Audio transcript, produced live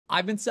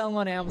I've been selling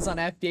on Amazon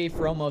FBA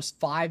for almost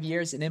 5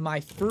 years, and in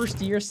my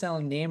first year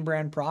selling name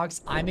brand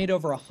products, I made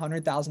over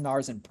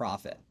 $100,000 in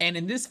profit. And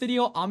in this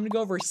video, I'm gonna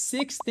go over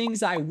 6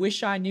 things I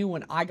wish I knew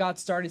when I got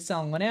started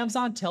selling on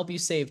Amazon to help you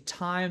save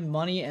time,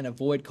 money, and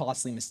avoid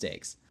costly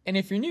mistakes. And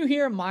if you're new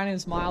here, my name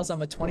is Miles.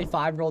 I'm a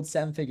 25-year-old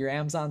 7-figure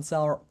Amazon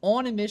seller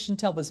on a mission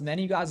to help as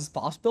many of you guys as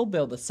possible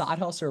build a side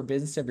hustle or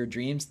business of your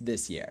dreams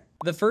this year.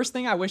 The first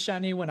thing I wish I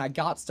knew when I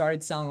got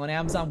started selling on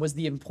Amazon was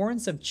the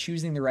importance of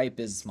choosing the right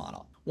business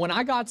model. When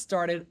I got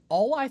started,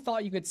 all I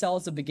thought you could sell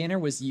as a beginner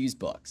was used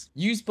books.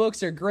 Used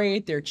books are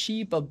great, they're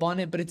cheap,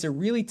 abundant, but it's a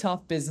really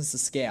tough business to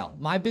scale.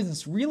 My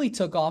business really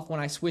took off when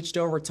I switched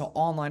over to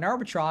online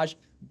arbitrage,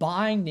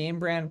 buying name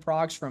brand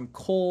products from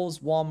Kohl's,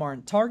 Walmart,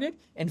 and Target,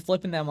 and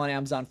flipping them on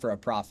Amazon for a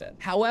profit.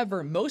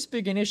 However, most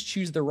beginners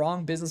choose the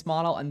wrong business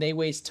model and they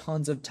waste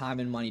tons of time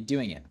and money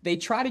doing it. They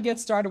try to get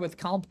started with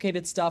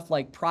complicated stuff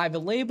like private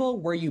label,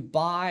 where you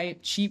buy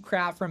cheap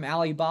crap from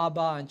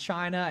Alibaba and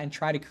China and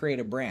try to create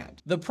a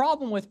brand. The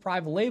problem with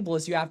private label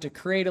is you have to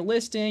create a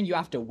listing, you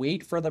have to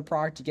wait for the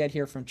product to get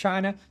here from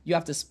China, you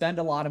have to spend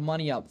a lot of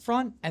money up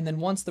front, and then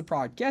once the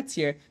product gets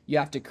here, you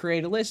have to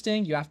create a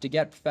listing, you have to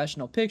get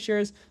professional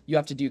pictures, you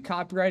have to do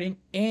copywriting,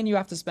 and you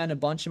have to spend a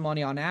bunch of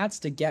money on ads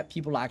to get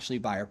people to actually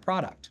buy your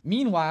product.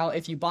 Meanwhile,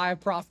 if you buy a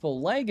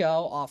profitable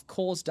Lego off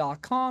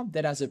Kohls.com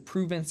that has a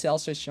proven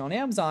sales history on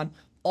Amazon,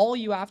 all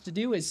you have to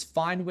do is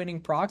find winning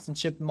products and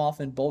ship them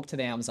off in bulk to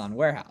the Amazon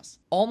warehouse.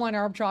 Online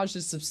arbitrage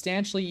is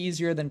substantially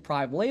easier than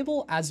private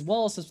label, as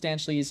well as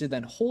substantially easier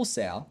than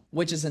wholesale,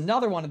 which is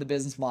another one of the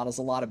business models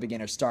a lot of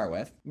beginners start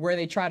with, where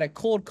they try to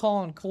cold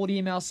call and cold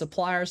email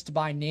suppliers to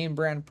buy name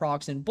brand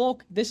products in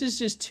bulk. This is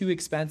just too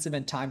expensive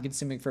and time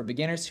consuming for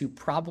beginners who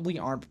probably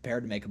aren't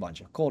prepared to make a bunch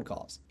of cold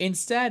calls.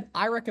 Instead,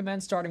 I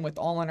recommend starting with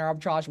online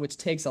arbitrage, which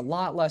takes a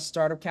lot less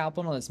startup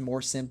capital and is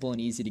more simple and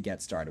easy to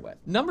get started with.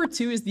 Number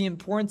 2 is the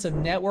importance of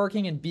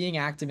networking and being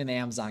active in the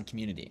Amazon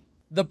community.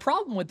 The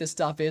problem with this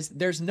stuff is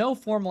there's no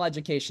formal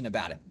education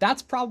about it.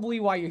 That's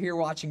probably why you're here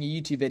watching a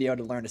YouTube video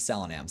to learn to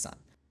sell on Amazon.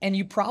 And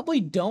you probably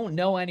don't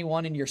know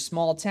anyone in your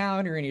small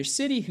town or in your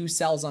city who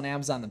sells on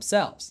Amazon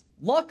themselves.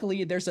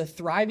 Luckily, there's a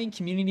thriving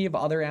community of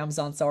other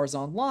Amazon sellers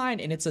online,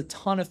 and it's a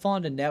ton of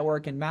fun to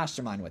network and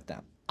mastermind with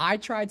them. I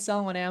tried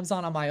selling on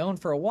Amazon on my own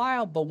for a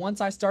while, but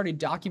once I started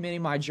documenting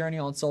my journey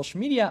on social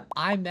media,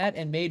 I met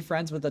and made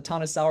friends with a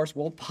ton of sellers.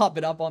 We'll pop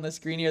it up on the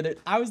screen here.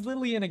 I was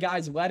literally in a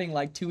guy's wedding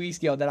like 2 weeks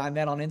ago that I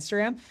met on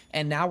Instagram,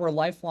 and now we're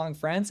lifelong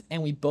friends,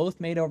 and we both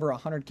made over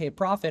 100K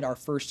profit our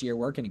first year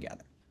working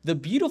together. The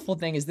beautiful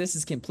thing is this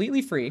is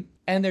completely free,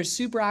 and there's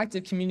super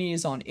active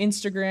communities on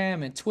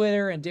Instagram and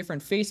Twitter and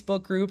different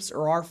Facebook groups,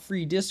 or our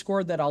free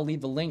Discord that I'll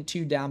leave a link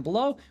to down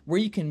below, where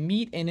you can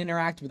meet and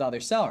interact with other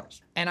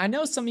sellers. And I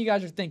know some of you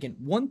guys are thinking,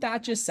 wouldn't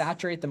that just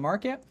saturate the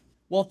market?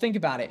 Well, think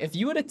about it. If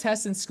you had a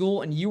test in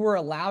school and you were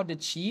allowed to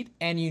cheat,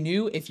 and you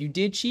knew if you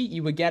did cheat,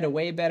 you would get a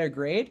way better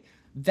grade,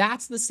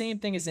 that's the same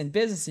thing as in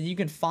business, and you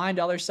can find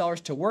other sellers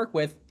to work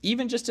with,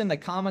 even just in the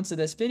comments of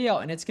this video,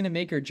 and it's gonna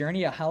make your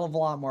journey a hell of a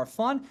lot more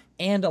fun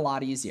and a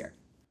lot easier.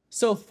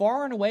 So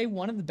far and away,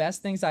 one of the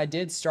best things I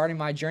did starting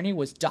my journey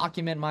was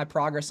document my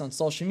progress on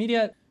social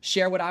media,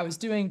 share what I was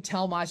doing,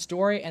 tell my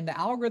story, and the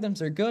algorithms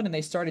are good, and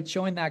they started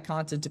showing that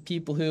content to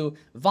people who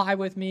vibe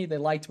with me, they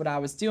liked what I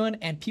was doing,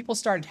 and people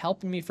started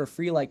helping me for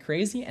free like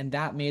crazy, and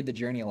that made the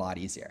journey a lot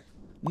easier.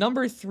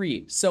 Number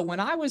 3, so when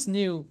I was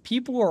new,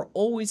 people were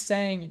always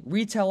saying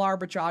retail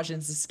arbitrage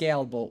isn't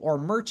scalable or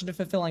merchant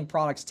fulfilling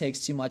products takes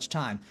too much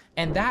time.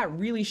 And that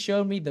really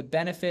showed me the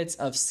benefits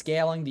of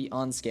scaling the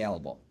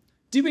unscalable.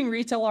 Doing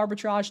retail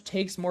arbitrage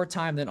takes more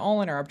time than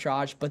online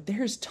arbitrage, but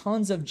there's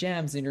tons of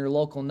gems in your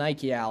local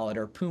Nike outlet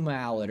or Puma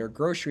outlet or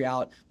grocery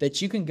outlet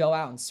that you can go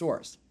out and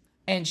source.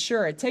 And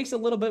sure, it takes a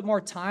little bit more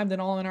time than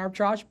online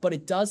arbitrage, but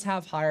it does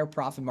have higher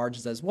profit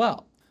margins as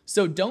well.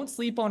 So don't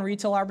sleep on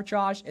retail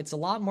arbitrage. It's a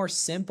lot more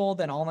simple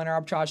than online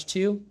arbitrage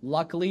too.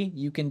 Luckily,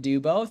 you can do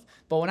both.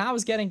 But when I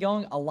was getting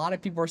going, a lot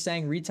of people were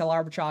saying retail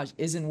arbitrage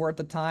isn't worth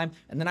the time.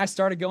 And then I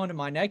started going to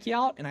my Nike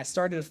out and I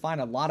started to find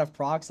a lot of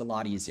products a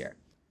lot easier.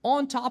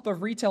 On top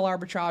of retail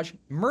arbitrage,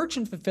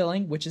 merchant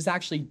fulfilling, which is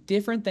actually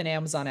different than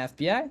Amazon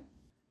FBA,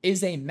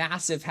 is a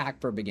massive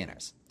hack for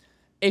beginners.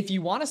 If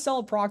you want to sell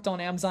a product on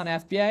Amazon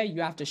FBA,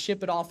 you have to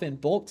ship it off in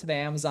bulk to the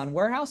Amazon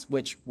warehouse,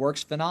 which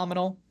works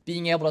phenomenal.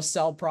 Being able to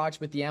sell products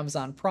with the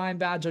Amazon Prime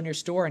badge on your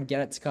store and get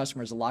it to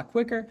customers a lot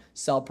quicker,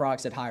 sell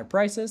products at higher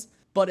prices.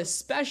 But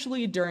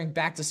especially during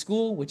back to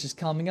school, which is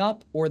coming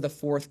up, or the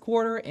fourth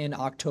quarter in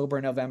October,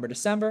 November,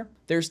 December,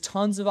 there's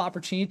tons of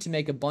opportunity to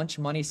make a bunch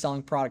of money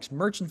selling products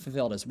merchant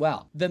fulfilled as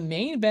well. The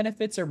main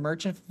benefits of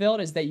merchant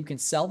fulfilled is that you can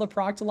sell the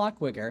product a lot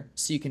quicker,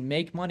 so you can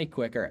make money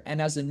quicker. And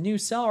as a new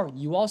seller,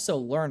 you also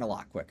learn a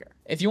lot quicker.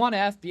 If you want to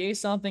FBA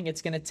something,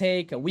 it's going to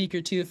take a week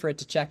or 2 for it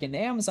to check into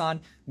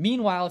Amazon.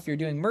 Meanwhile, if you're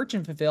doing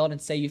merchant fulfilled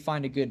and say you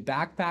find a good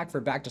backpack for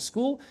back to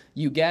school,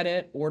 you get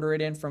it, order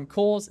it in from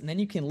Kohl's, and then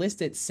you can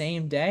list it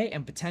same day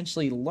and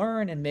potentially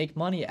learn and make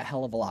money a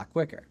hell of a lot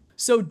quicker.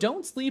 So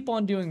don't sleep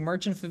on doing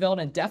merchant fulfilled,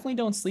 and definitely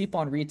don't sleep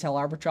on retail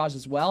arbitrage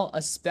as well,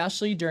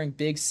 especially during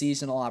big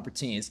seasonal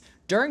opportunities.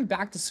 During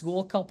back to school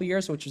a couple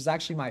years, which was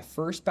actually my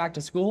first back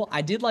to school,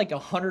 I did like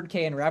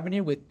 100K in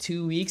revenue with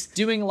 2 weeks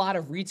doing a lot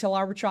of retail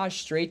arbitrage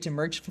straight to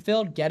merchant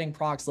fulfilled, getting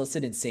products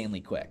listed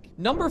insanely quick.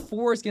 Number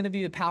 4 is going to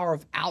be the power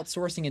of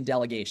outsourcing and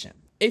delegation.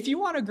 If you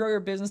want to grow your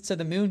business to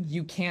the moon,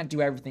 you can't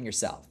do everything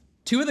yourself.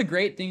 2 of the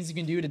great things you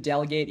can do to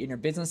delegate in your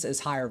business is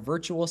hire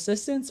virtual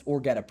assistants or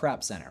get a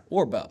prep center,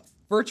 or both.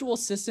 Virtual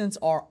assistants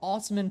are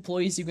awesome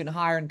employees you can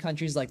hire in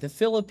countries like the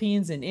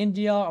Philippines and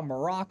India or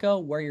Morocco,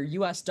 where your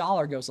US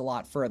dollar goes a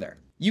lot further.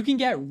 You can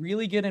get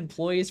really good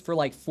employees for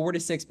like $4 to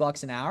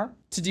 $6 an hour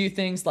to do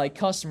things like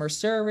customer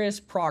service,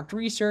 product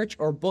research,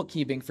 or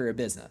bookkeeping for your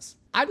business.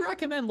 I'd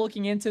recommend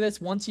looking into this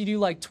once you do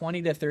like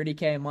 20 to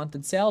 30K a month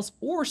in sales,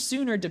 or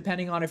sooner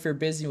depending on if you're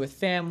busy with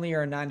family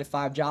or a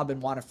 9-to-5 job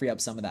and want to free up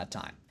some of that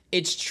time.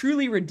 It's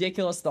truly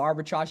ridiculous the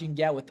arbitrage you can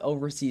get with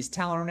overseas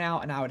talent now,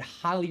 and I would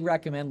highly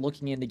recommend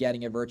looking into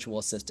getting a virtual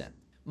assistant.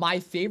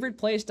 My favorite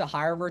place to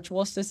hire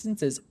virtual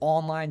assistants is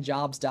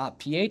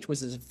onlinejobs.ph,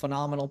 which is a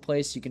phenomenal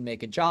place. You can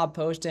make a job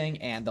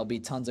posting and there'll be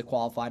tons of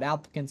qualified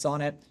applicants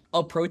on it.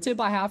 A pro tip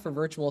I have for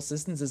virtual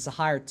assistants is to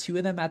hire 2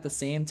 of them at the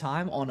same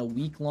time on a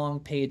week-long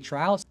paid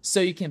trial, so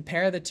you can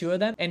pair the 2 of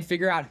them and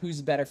figure out who's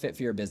a better fit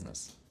for your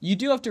business. You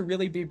do have to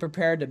really be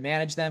prepared to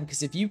manage them,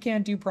 because if you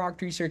can't do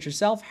product research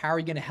yourself, how are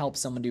you going to help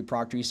someone do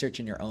product research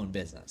in your own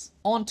business?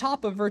 On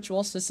top of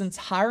virtual assistants,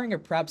 hiring a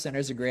prep center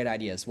is a great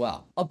idea as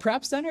well. A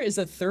prep center is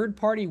a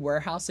third-party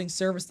warehousing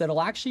service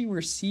that'll actually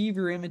receive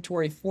your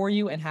inventory for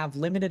you and have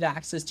limited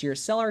access to your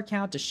seller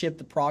account to ship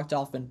the product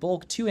off in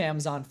bulk to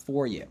Amazon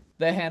for you.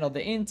 They handle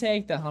the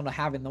intake, they'll handle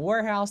having the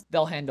warehouse,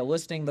 they'll handle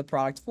listing the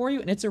product for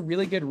you, and it's a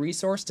really good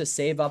resource to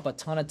save up a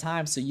ton of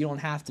time so you don't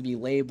have to be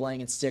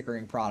labeling and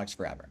stickering products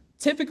forever.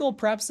 Typical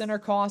prep center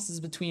cost is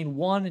between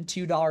 $1 and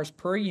 $2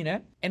 per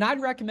unit, and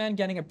I'd recommend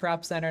getting a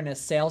prep center in a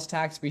sales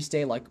tax-free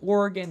state like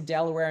Oregon,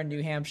 Delaware,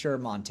 New Hampshire, or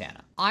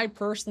Montana. I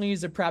personally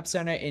use a prep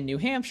center in New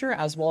Hampshire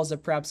as well as a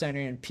prep center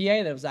in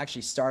PA that was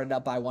actually started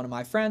up by one of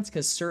my friends,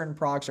 because certain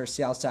products are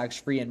sales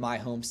tax-free in my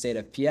home state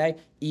of PA,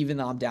 even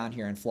though I'm down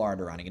here in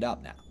Florida running it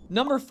up now.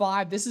 Number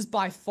 5, this is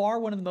by far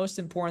one of the most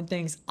important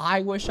things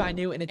I wish I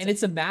knew, and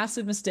it's a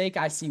massive mistake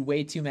I see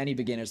way too many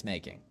beginners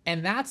making.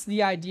 And that's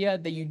the idea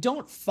that you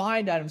don't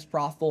find items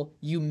profitable,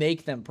 you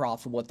make them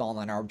profitable with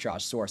online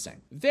arbitrage sourcing.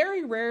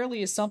 Very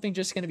rarely is something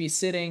just going to be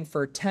sitting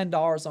for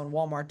 $10 on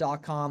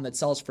Walmart.com that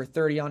sells for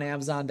 $30 on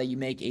Amazon that you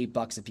make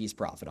 $8 a piece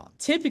profit on.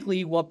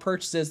 Typically, what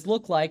purchases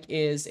look like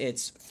is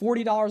it's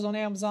 $40 on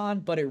Amazon,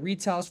 but it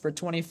retails for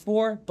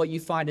 $24, but you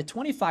find a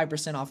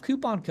 25% off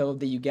coupon code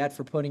that you get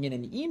for putting in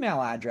an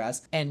email address,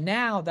 and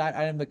now that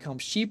item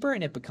becomes cheaper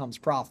and it becomes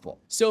profitable.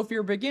 So if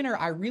you're a beginner,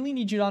 I really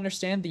need you to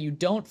understand that you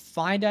don't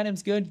find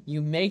items good,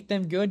 you make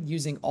them good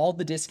using all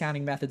the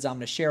discounting methods I'm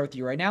going to share with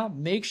you right now.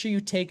 Make sure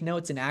you take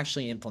notes and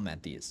actually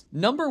implement these.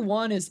 Number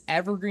 1 is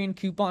evergreen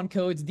coupon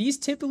codes. These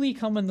typically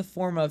come in the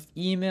form of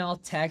email,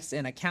 text,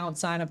 and account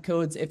sign-up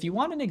codes. If you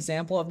want an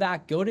example of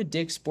that, go to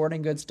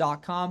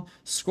dicksportinggoods.com,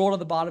 scroll to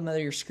the bottom of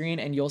your screen,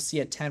 and you'll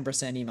see a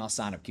 10% email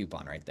sign-up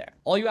coupon right there.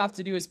 All you have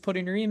to do is put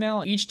in your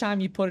email. Each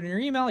time you put in your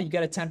email, you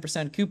get a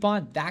 10%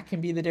 coupon. That can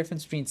be the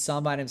difference between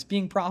some items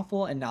being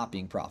profitable and not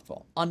being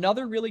profitable.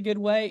 Another really good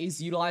way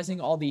is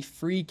utilizing all the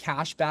free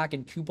cashback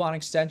and coupon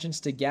extensions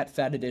to get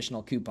fed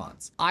additional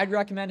coupons. I'd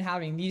recommend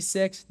having these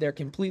 6. They're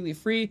completely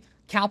free.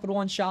 Capital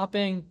One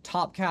Shopping,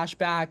 Top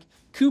Cashback,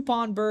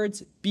 Coupon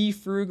Birds, Be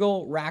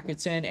Frugal,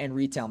 Rakuten, and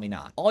Retail Me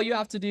Not. All you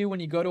have to do when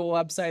you go to a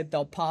website,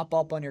 they'll pop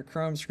up on your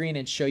Chrome screen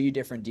and show you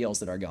different deals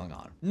that are going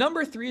on.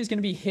 Number 3 is going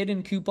to be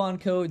hidden coupon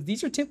codes.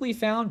 These are typically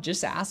found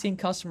just asking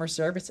customer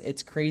service.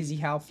 It's crazy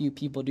how few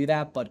people do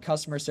that, but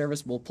customer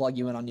service will plug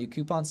you in on new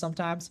coupons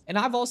sometimes. And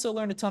I've also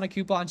learned a ton of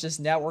coupons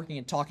just networking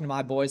and talking to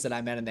my boys that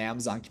I met in the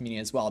Amazon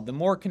community as well. The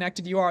more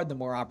connected you are, the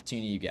more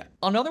opportunity you get.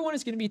 Another one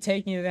is going to be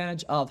taking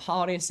advantage of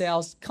holiday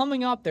sales.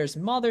 Coming up, there's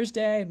Mother's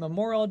Day,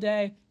 Memorial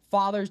Day,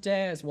 Father's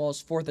Day, as well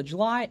as 4th of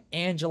July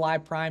and July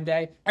Prime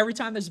Day. Every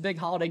time there's a big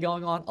holiday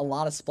going on, a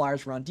lot of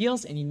suppliers run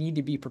deals, and you need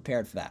to be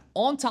prepared for that.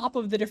 On top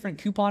of the different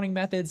couponing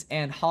methods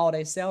and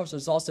holiday sales,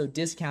 there's also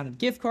discounted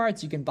gift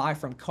cards you can buy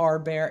from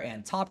Card Bear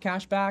and Top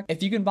Cashback.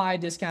 If you can buy a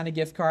discounted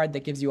gift card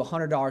that gives you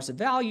 $100 of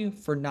value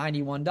for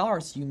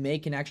 $91, you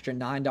make an extra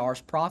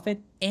 $9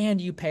 profit,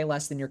 and you pay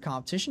less than your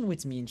competition,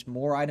 which means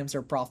more items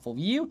are profitable for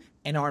you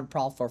and aren't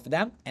profitable for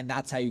them, and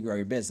that's how you grow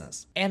your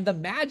business. And the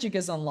magic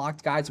is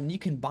unlocked, guys, when you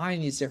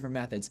combine these different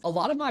methods. A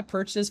lot of my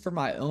purchases for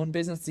my own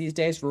business these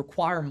days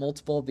require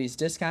multiple of these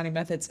discounting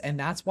methods, and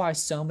that's why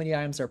so many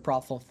items are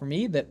profitable for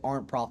me that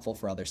aren't profitable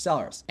for other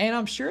sellers. And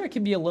I'm sure it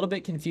can be a little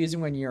bit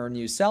confusing when you're a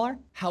new seller.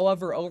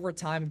 However, over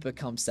time, it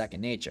becomes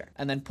second nature.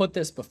 And then put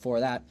this before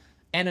that,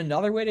 And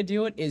another way to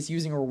do it is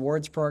using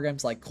rewards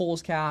programs like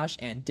Kohl's Cash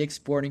and Dick's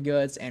Sporting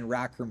Goods and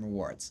Rack Room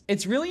Rewards.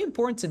 It's really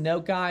important to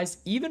note, guys,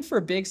 even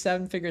for big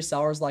 7-figure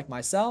sellers like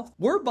myself,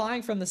 we're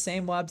buying from the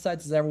same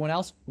websites as everyone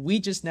else. We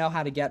just know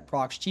how to get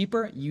products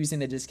cheaper using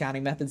the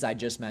discounting methods I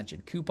just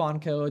mentioned: coupon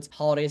codes,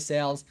 holiday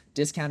sales,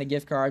 discounted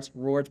gift cards,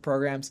 rewards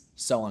programs,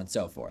 so on and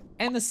so forth.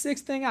 And the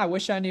sixth thing I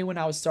wish I knew when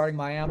I was starting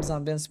my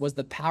Amazon business was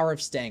the power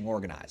of staying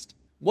organized.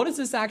 What does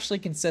this actually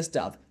consist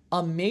of?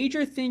 A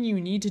major thing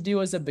you need to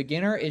do as a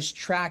beginner is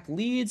track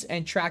leads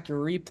and track your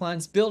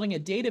replens, building a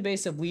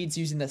database of leads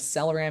using the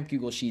SellerAmp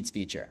Google Sheets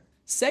feature.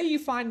 Say you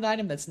find an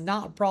item that's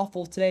not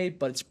profitable today,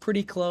 but it's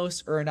pretty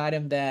close, or an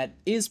item that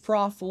is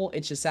profitable,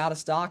 it's just out of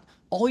stock.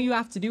 All you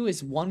have to do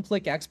is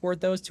one-click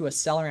export those to a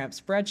SellerAmp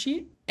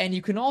spreadsheet. And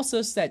you can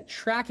also set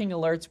tracking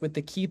alerts with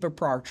the Keep a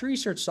Product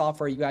Research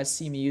software you guys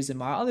see me use in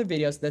my other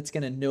videos that's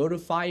going to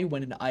notify you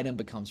when an item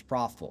becomes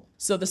profitable.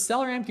 So the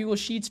SellerAmp Google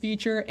Sheets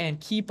feature and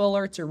Keep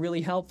alerts are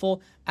really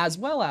helpful, as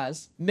well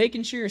as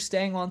making sure you're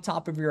staying on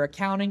top of your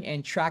accounting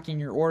and tracking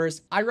your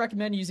orders. I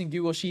recommend using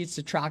Google Sheets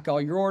to track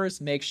all your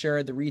orders, make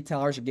sure the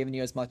retailers are giving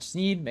you as much as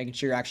you need, making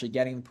sure you're actually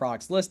getting the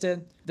products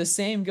listed. The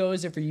same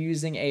goes if you're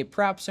using a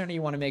prep center.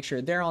 You want to make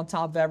sure they're on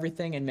top of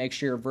everything and make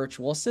sure your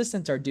virtual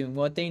assistants are doing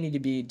what they need to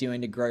be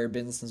doing to grow your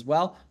business as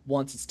well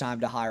once it's time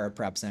to hire a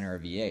prep center or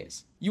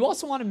VAs. You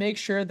also want to make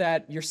sure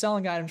that you're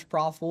selling items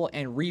profitable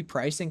and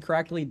repricing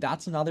correctly.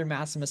 That's another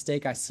massive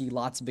mistake I see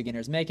lots of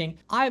beginners making.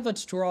 I have a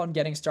tutorial on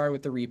getting started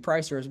with the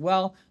repricer as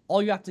well.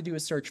 All you have to do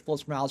is search Full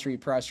Miles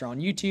Repricer on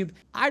YouTube.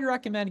 I'd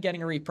recommend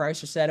getting a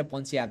repricer setup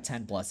once you have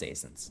 10 plus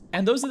ASINs.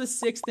 And those are the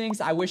 6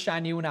 things I wish I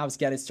knew when I was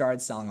getting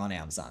started selling on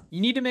Amazon. You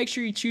need to make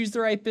sure you choose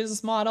the right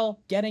business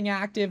model. Getting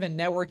active and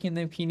networking in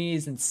the community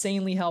is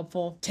insanely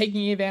helpful.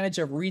 Taking advantage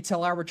of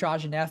retail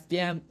arbitrage and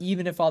FBA,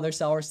 even if other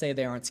sellers say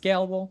they aren't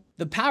scalable.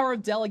 The power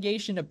of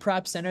delegation to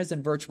prep centers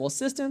and virtual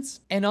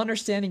assistants, and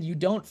understanding you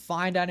don't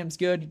find items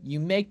good, you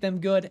make them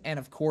good, and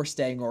of course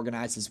staying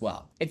organized as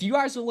well. If you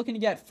guys are looking to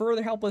get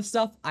further help with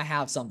stuff, I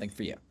have something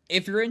for you.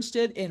 If you're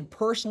interested in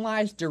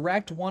personalized,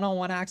 direct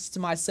one-on-one access to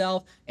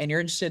myself, and you're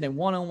interested in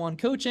one-on-one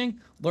coaching,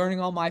 learning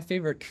all my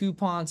favorite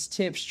coupons,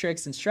 tips,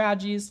 tricks, and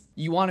strategies,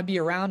 you want to be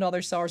around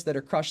other sellers that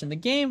are crushing the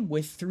game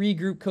with 3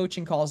 group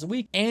coaching calls a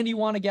week, and you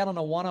want to get on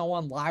a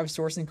one-on-one live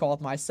sourcing call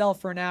with myself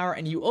for an hour,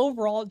 and you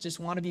overall just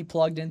want to be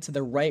plugged into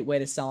the right way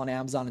to sell on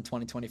Amazon in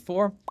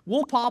 2024,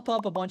 we'll pop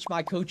up a bunch of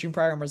my coaching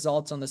program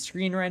results on the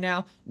screen right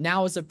now.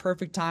 Now is a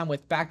perfect time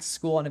with back to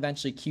school and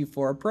eventually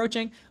Q4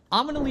 approaching.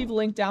 I'm going to leave a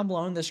link down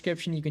below in the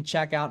description. You can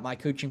check out my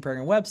coaching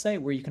program website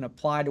where you can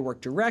apply to work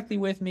directly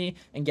with me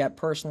and get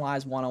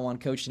personalized one-on-one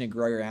coaching to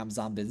grow your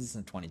Amazon business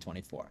in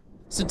 2024.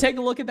 So take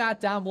a look at that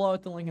down below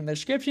at the link in the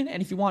description.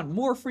 And if you want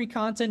more free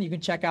content, you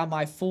can check out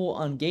my full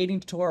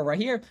ungating tutorial right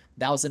here.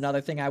 That was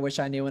another thing I wish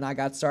I knew when I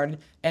got started.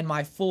 And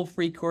my full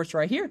free course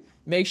right here.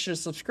 Make sure to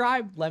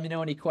subscribe. Let me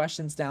know any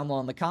questions down below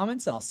in the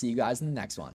comments, and I'll see you guys in the next one.